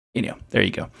 there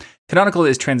you go. Canonical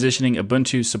is transitioning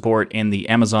Ubuntu support in the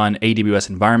Amazon AWS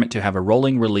environment to have a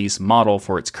rolling release model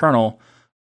for its kernel,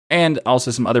 and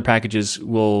also some other packages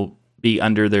will be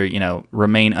under their,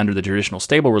 remain under the traditional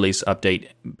stable release update,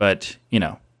 but,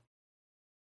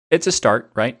 it's a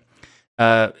start, right?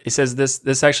 It says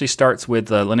this actually starts with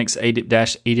Linux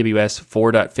AWS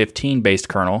 4.15 based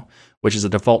kernel, which is a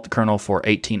default kernel for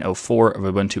 18.04 of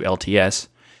Ubuntu LTS,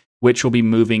 which will be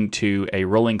moving to a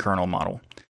rolling kernel model.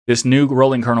 This new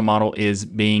rolling kernel model is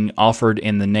being offered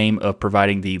in the name of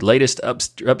providing the latest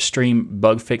upstream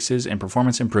bug fixes and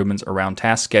performance improvements around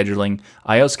task scheduling,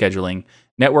 I/O scheduling,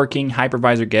 networking,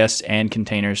 hypervisor guests, and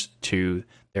containers to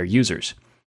their users.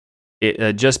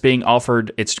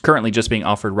 It's currently just being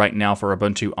offered right now for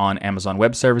Ubuntu on Amazon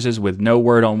Web Services, with no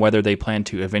word on whether they plan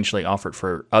to eventually offer it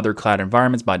for other cloud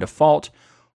environments by default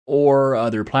or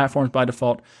other platforms by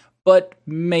default. But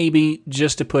maybe,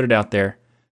 just to put it out there,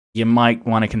 you might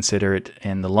want to consider it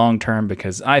in the long term,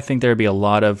 because I think there'd be a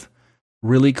lot of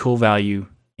really cool value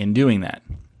in doing that.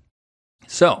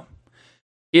 So,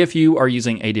 if you are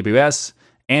using AWS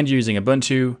and using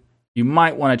Ubuntu, you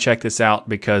might want to check this out,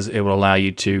 because it will allow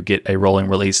you to get a rolling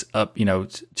release up,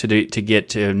 to get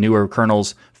to newer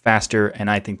kernels faster,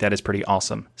 and I think that is pretty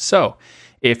awesome. So,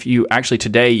 if you actually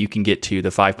today you can get to the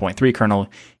 5.3 kernel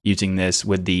using this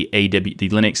with the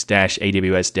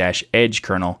Linux-AWS-Edge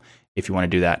kernel if you want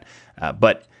to do that.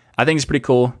 But I think it's pretty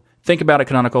cool. Think about it,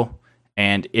 Canonical.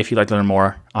 And if you'd like to learn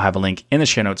more, I'll have a link in the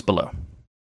show notes below.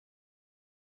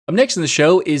 Up next in the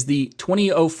show is the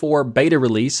 2004 beta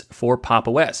release for Pop!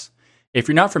 OS. If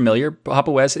you're not familiar, Pop!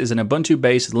 OS is an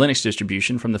Ubuntu-based Linux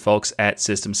distribution from the folks at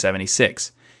System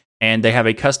 76. And they have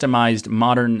a customized,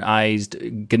 modernized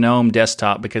GNOME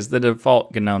desktop, because the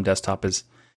default GNOME desktop it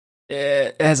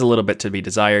has a little bit to be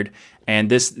desired.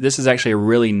 And this is actually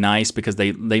really nice, because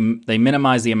they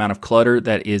minimize the amount of clutter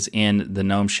that is in the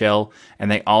GNOME shell,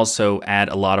 and they also add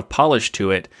a lot of polish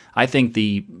to it. I think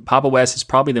the Pop! OS is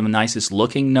probably the nicest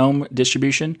looking GNOME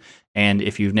distribution, and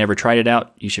if you've never tried it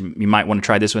out, you might want to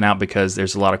try this one out, because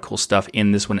there's a lot of cool stuff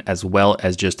in this one, as well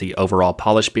as just the overall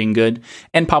polish being good.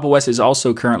 And Pop! OS is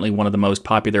also currently one of the most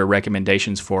popular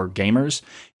recommendations for gamers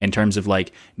in terms of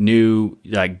like new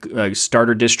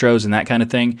starter distros and that kind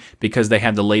of thing, because they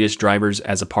have the latest drivers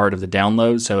as a part of the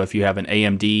download. So if you have an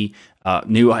AMD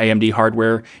new AMD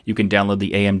hardware, you can download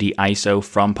the AMD ISO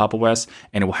from Pop! OS,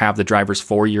 and it will have the drivers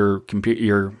for your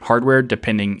hardware,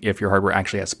 depending if your hardware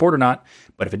actually has support or not.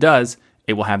 But if it does,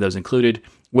 it will have those included,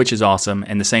 which is awesome.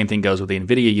 And the same thing goes with the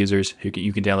NVIDIA users,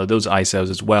 you can download those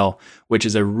ISOs as well, which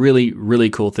is a really,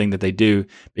 really cool thing that they do,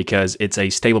 because it's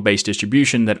a stable-based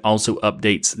distribution that also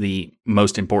updates the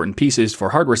most important pieces for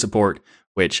hardware support,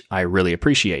 which I really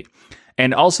appreciate.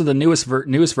 And also the newest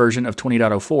version of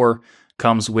 20.04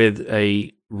 comes with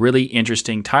a really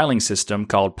interesting tiling system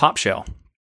called PopShell.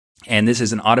 And this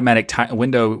is an automatic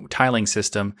window tiling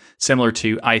system similar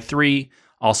to i3,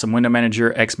 Awesome Window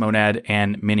Manager, Xmonad,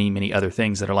 and many, many other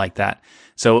things that are like that.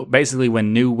 So basically,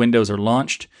 when new windows are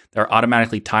launched, they're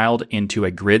automatically tiled into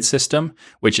a grid system,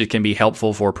 which it can be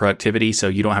helpful for productivity. So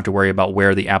you don't have to worry about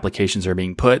where the applications are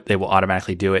being put. They will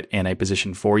automatically do it in a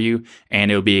position for you,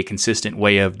 and it will be a consistent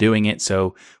way of doing it.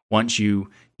 So once you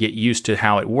get used to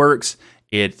how it works,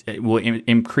 it will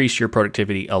increase your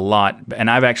productivity a lot. And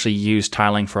I've actually used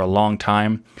tiling for a long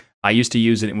time. I used to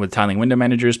use it with tiling window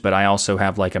managers, but I also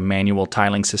have like a manual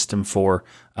tiling system for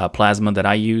Plasma that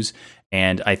I use.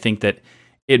 And I think that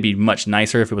it'd be much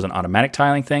nicer if it was an automatic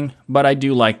tiling thing, but I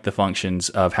do like the functions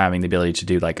of having the ability to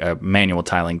do like a manual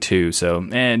tiling too. So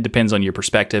it depends on your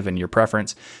perspective and your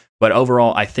preference. But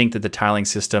overall, I think that the tiling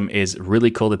system is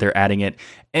really cool that they're adding it.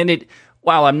 And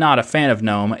while I'm not a fan of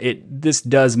GNOME, this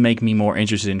does make me more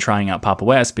interested in trying out Pop!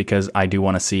 OS, because I do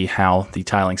want to see how the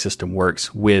tiling system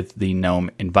works with the GNOME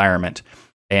environment.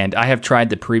 And I have tried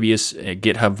the previous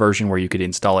GitHub version where you could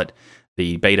install it,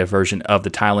 the beta version of the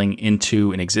tiling,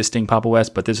 into an existing Pop! OS,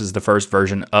 but this is the first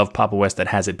version of Pop! OS that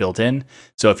has it built in.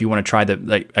 So if you want to try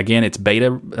again, it's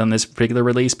beta on this particular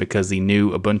release, because the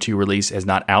new Ubuntu release is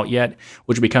not out yet,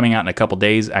 which will be coming out in a couple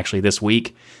days, actually this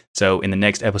week. So in the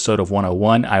next episode of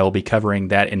 101, I will be covering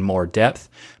that in more depth.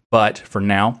 But for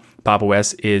now, Pop!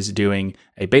 OS is doing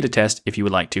a beta test if you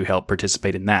would like to help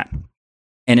participate in that.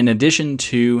 And in addition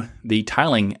to the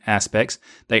tiling aspects,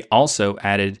 they also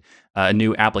added a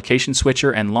new application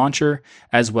switcher and launcher,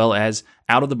 as well as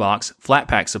out-of-the-box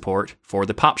Flatpak support for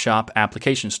the PopShop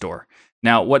application store.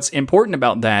 Now, what's important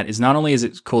about that is not only is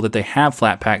it cool that they have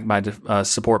Flatpak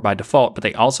support by default, but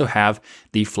they also have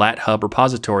the FlatHub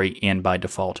repository in by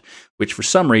default, which for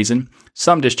some reason,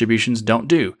 some distributions don't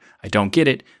do. I don't get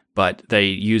it, but they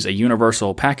use a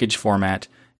universal package format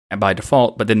by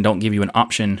default, but then don't give you an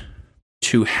option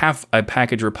to have a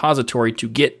package repository to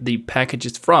get the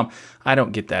packages from. I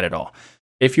don't get that at all.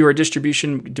 If you're a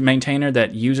distribution maintainer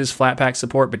that uses Flatpak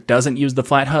support but doesn't use the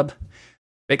FlatHub,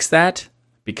 fix that,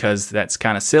 because that's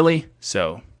kind of silly.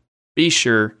 So be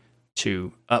sure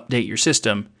to update your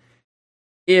system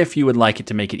if you would like it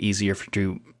to make it easier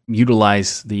to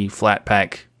utilize the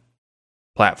Flatpak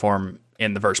platform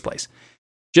in the first place.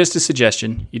 Just a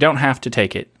suggestion. You don't have to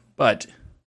take it, but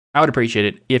I would appreciate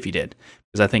it if you did,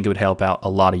 because I think it would help out a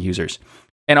lot of users.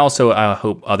 And also, I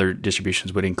hope other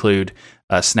distributions would include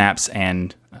snaps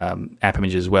and app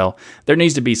images as well. There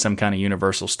needs to be some kind of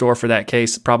universal store for that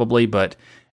case, probably, but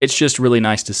it's just really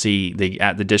nice to see the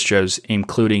distros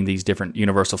including these different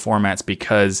universal formats,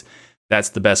 because that's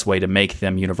the best way to make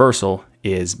them universal,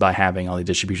 is by having all the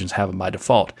distributions have them by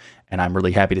default. And I'm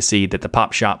really happy to see that the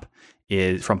Pop Shop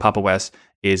is from Pop! OS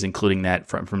is including that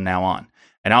from now on.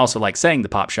 And I also like saying the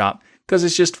Pop Shop because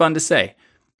it's just fun to say.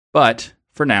 But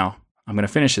for now, I'm going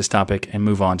to finish this topic and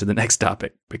move on to the next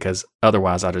topic, because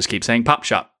otherwise I'll just keep saying Pop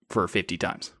Shop for 50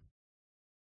 times.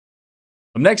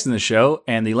 Up next in the show,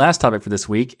 and the last topic for this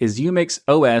week, is Umix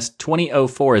OS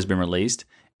 2004 has been released.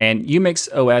 And Umix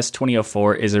OS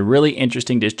 2004 is a really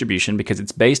interesting distribution because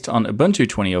it's based on Ubuntu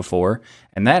 2004,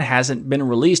 and that hasn't been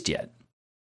released yet.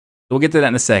 We'll get to that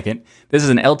in a second. This is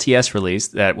an LTS release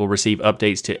that will receive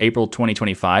updates to April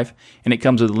 2025, and it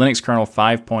comes with Linux kernel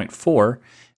 5.4,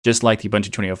 just like the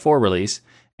Ubuntu 2004 release.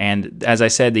 And as I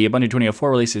said, the Ubuntu 2004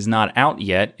 release is not out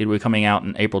yet. It will be coming out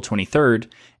on April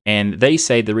 23rd, and they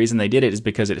say the reason they did it is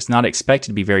because it's not expected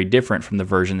to be very different from the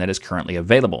version that is currently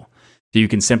available. So you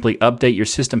can simply update your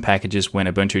system packages when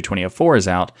Ubuntu 2004 is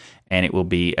out, and it will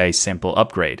be a simple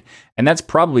upgrade. And that's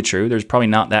probably true. There's probably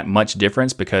not that much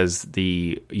difference because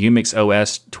the Umix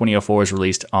OS 2004 is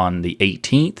released on the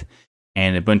 18th,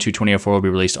 and Ubuntu 2004 will be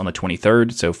released on the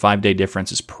 23rd. So 5-day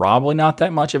difference is probably not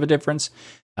that much of a difference,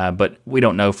 but we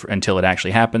don't know until it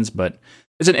actually happens. But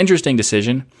it's an interesting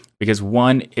decision because,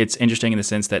 one, it's interesting in the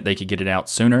sense that they could get it out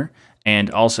sooner.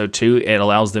 And also, two, it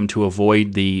allows them to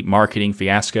avoid the marketing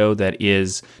fiasco that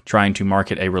is trying to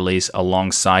market a release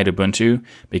alongside Ubuntu.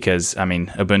 Because, I mean,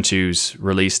 Ubuntu's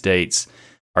release dates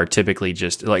are typically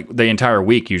just, like, the entire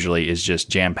week usually is just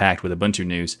jam-packed with Ubuntu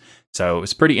news. So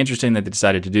it's pretty interesting that they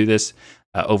decided to do this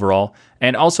overall.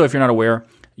 And also, if you're not aware,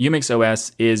 Umix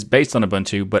OS is based on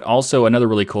Ubuntu, but also another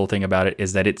really cool thing about it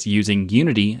is that it's using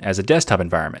Unity as a desktop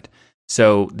environment.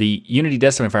 So the Unity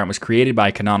desktop environment was created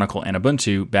by Canonical and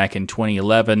Ubuntu back in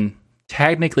 2011,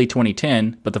 technically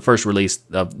 2010, but the first release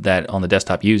of that on the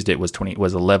desktop used it was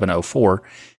 11.04.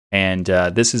 And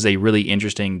this is a really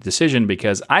interesting decision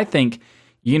because I think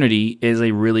Unity is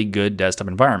a really good desktop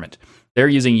environment. They're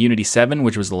using Unity 7,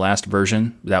 which was the last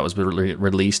version that was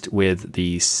released with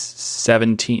the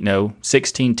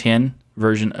 16.10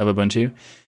 version of Ubuntu.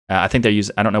 I think they're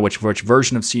using, I don't know which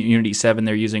version of Unity 7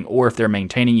 they're using, or if they're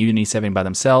maintaining Unity 7 by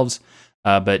themselves.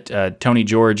 But Tony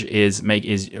George or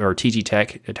TG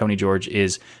Tech, Tony George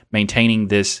is maintaining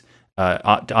this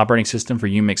operating system for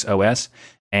Umix OS.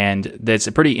 And that's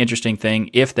a pretty interesting thing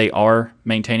if they are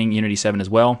maintaining Unity 7 as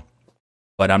well,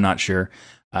 but I'm not sure.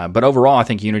 But overall, I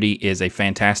think Unity is a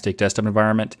fantastic desktop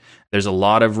environment. There's a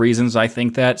lot of reasons I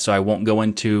think that, so I won't go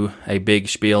into a big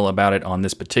spiel about it on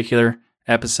this particular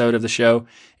episode of the show.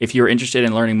 If you're interested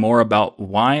in learning more about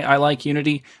why I like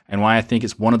Unity and why I think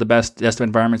it's one of the best desktop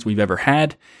environments we've ever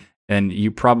had, then you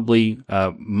probably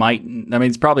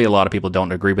it's probably a lot of people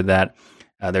don't agree with that.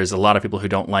 There's a lot of people who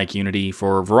don't like Unity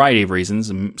for a variety of reasons.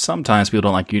 And sometimes people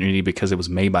don't like Unity because it was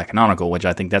made by Canonical, which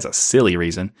I think that's a silly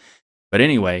reason. But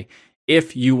anyway,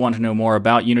 if you want to know more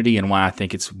about Unity and why I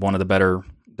think it's one of the better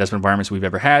desktop environments we've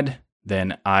ever had,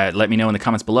 then let me know in the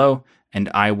comments below, and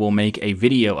I will make a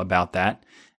video about that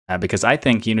because I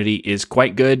think Unity is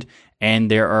quite good, and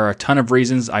there are a ton of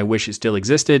reasons I wish it still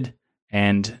existed,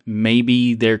 and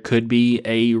maybe there could be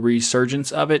a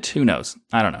resurgence of it. Who knows?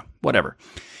 I don't know. Whatever.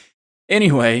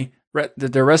 Anyway,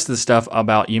 the rest of the stuff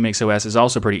about Umix OS is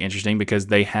also pretty interesting because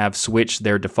they have switched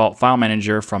their default file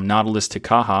manager from Nautilus to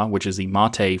Caja, which is the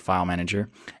Mate file manager.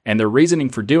 And their reasoning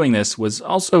for doing this was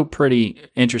also pretty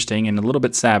interesting and a little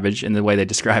bit savage in the way they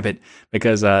describe it,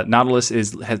 because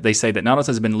they say that Nautilus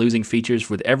has been losing features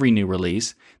with every new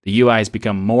release. The UI has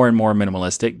become more and more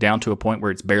minimalistic, down to a point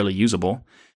where it's barely usable.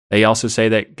 They also say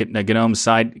that GNOME's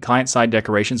client-side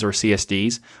decorations, or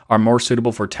CSDs, are more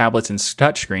suitable for tablets and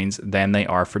touchscreens than they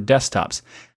are for desktops.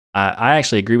 I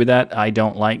actually agree with that. I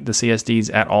don't like the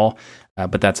CSDs at all,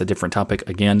 but that's a different topic.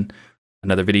 Again,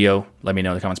 another video. Let me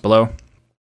know in the comments below.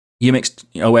 Umix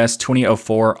OS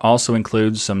 2004 also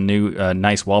includes some new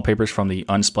nice wallpapers from the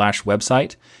Unsplash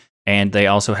website. And they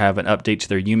also have an update to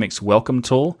their Umix welcome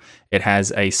tool. It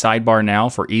has a sidebar now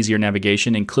for easier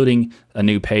navigation, including a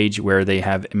new page where they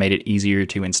have made it easier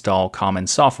to install common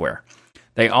software.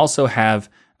 They also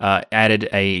have added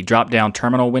a drop-down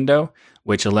terminal window,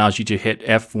 which allows you to hit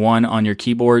F1 on your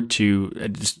keyboard to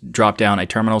just drop down a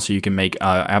terminal so you can make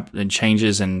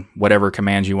changes and whatever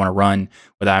commands you want to run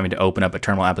without having to open up a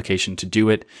terminal application to do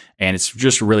it. And it's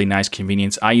just a really nice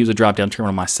convenience. I use a drop-down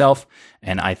terminal myself,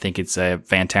 and I think it's a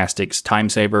fantastic time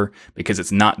saver because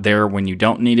it's not there when you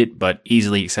don't need it, but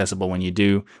easily accessible when you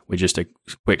do with just a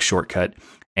quick shortcut.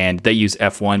 And they use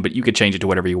F1, but you could change it to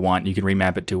whatever you want. You can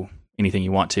remap it to anything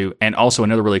you want to. And also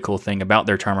another really cool thing about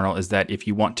their terminal is that if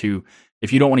you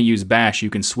don't want to use Bash, you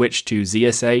can switch to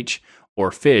ZSH or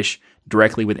Fish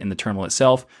directly within the terminal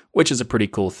itself, which is a pretty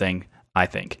cool thing, I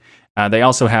think. They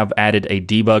also have added a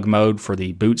debug mode for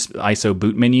the ISO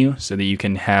boot menu so that you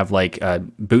can have like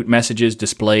boot messages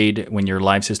displayed when your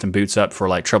live system boots up for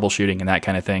like troubleshooting and that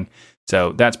kind of thing.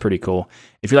 So that's pretty cool.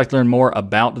 If you'd like to learn more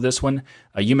about this one,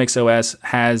 Umix OS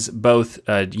has both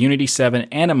Unity 7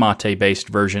 and a Mate-based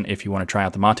version if you want to try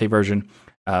out the Mate version.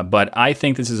 But I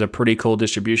think this is a pretty cool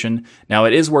distribution. Now,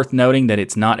 it is worth noting that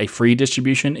it's not a free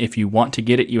distribution. If you want to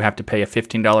get it, you have to pay a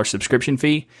 $15 subscription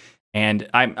fee. And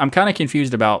I'm kind of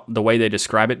confused about the way they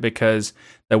describe it because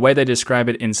the way they describe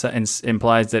it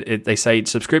implies that they say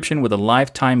subscription with a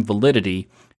lifetime validity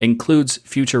includes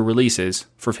future releases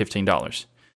for $15.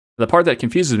 The part that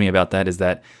confuses me about that is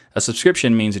that a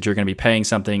subscription means that you're going to be paying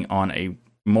something on a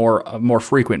more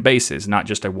frequent basis, not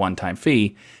just a one-time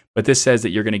fee. But this says that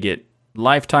you're going to get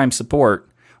lifetime support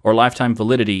or lifetime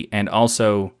validity and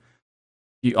also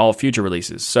all future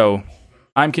releases. So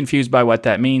I'm confused by what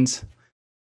that means.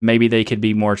 Maybe they could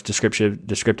be more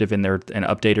descriptive in an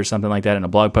update or something like that in a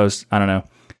blog post. I don't know.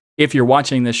 If you're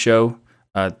watching this show,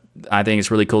 I think it's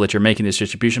really cool that you're making this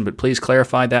distribution, but please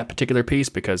clarify that particular piece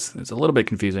because it's a little bit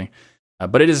confusing.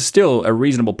 But it is still a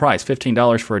reasonable price.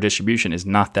 $15 for a distribution is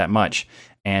not that much.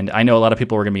 And I know a lot of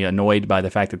people are going to be annoyed by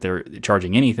the fact that they're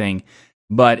charging anything.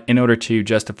 But in order to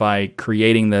justify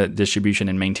creating the distribution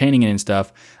and maintaining it and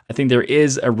stuff, I think there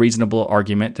is a reasonable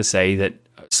argument to say that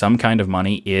some kind of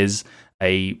money is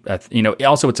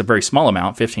also it's a very small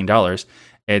amount, $15.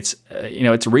 It's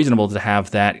reasonable to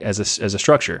have that as a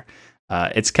structure.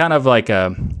 It's kind of like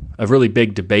a really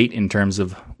big debate in terms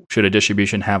of should a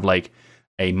distribution have like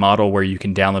a model where you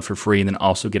can download for free and then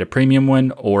also get a premium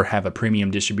one, or have a premium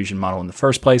distribution model in the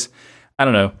first place. I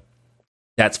don't know.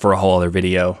 That's for a whole other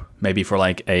video, maybe for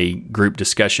like a group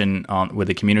discussion with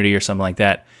the community or something like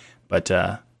that. But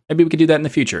maybe we could do that in the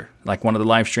future. Like one of the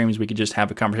live streams, we could just have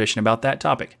a conversation about that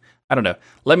topic. I don't know.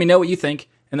 Let me know what you think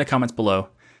in the comments below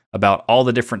about all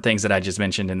the different things that I just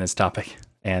mentioned in this topic.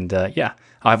 And I'll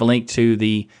have a link to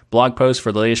the blog post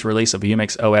for the latest release of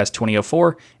Umix OS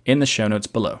 2004 in the show notes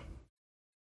below.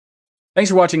 Thanks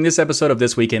for watching this episode of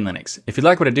This Week in Linux. If you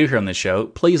like what I do here on this show,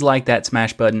 please like that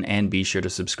smash button and be sure to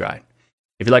subscribe.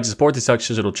 If you'd like to support the Tux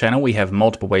Digital channel, we have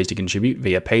multiple ways to contribute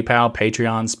via PayPal,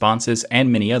 Patreon, sponsors,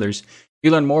 and many others.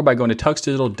 You learn more by going to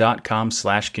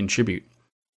tuxdigital.com/contribute.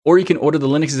 Or you can order the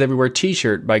Linux is Everywhere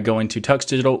t-shirt by going to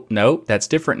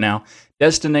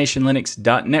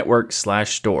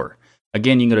destinationlinux.network/store.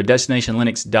 Again, you can go to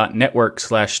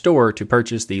destinationlinux.network/store to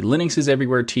purchase the Linux is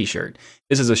Everywhere t-shirt.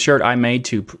 This is a shirt I made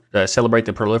to celebrate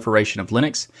the proliferation of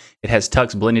Linux. It has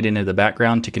Tux blended into the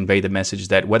background to convey the message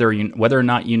that whether or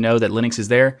not you know that Linux is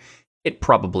there, it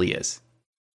probably is.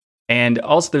 And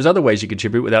also, there's other ways you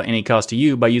contribute without any cost to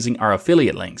you by using our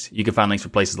affiliate links. You can find links for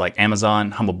places like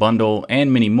Amazon, Humble Bundle,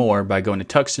 and many more by going to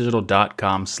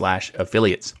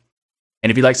tuxdigital.com/affiliates.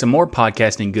 And if you'd like some more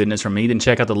podcasting goodness from me, then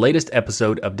check out the latest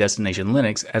episode of Destination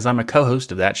Linux, as I'm a co-host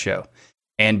of that show.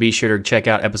 And be sure to check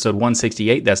out episode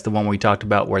 168. That's the one we talked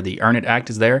about where the Earn It Act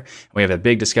is there. We have a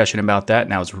big discussion about that.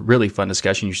 Now, it's a really fun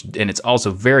discussion, and it's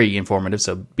also very informative,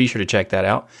 so be sure to check that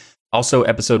out. Also,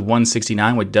 episode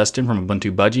 169 with Dustin from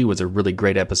Ubuntu Budgie was a really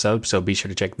great episode, so be sure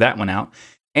to check that one out.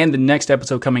 And the next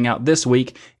episode coming out this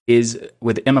week is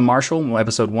with Emma Marshall,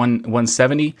 episode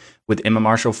 170 with Emma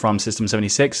Marshall from System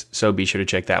 76, so be sure to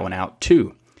check that one out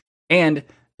too. And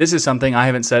this is something I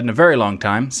haven't said in a very long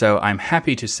time, so I'm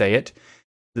happy to say it.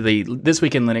 The This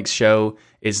Week in Linux show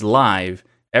is live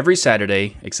every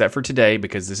Saturday, except for today,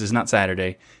 because this is not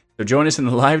Saturday. So join us in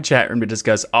the live chat room to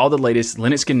discuss all the latest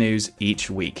Linux news each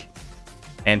week.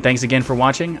 And thanks again for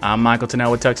watching. I'm Michael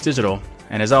Tunnell with Tux Digital.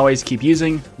 And as always, keep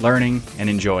using, learning, and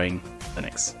enjoying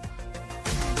Linux.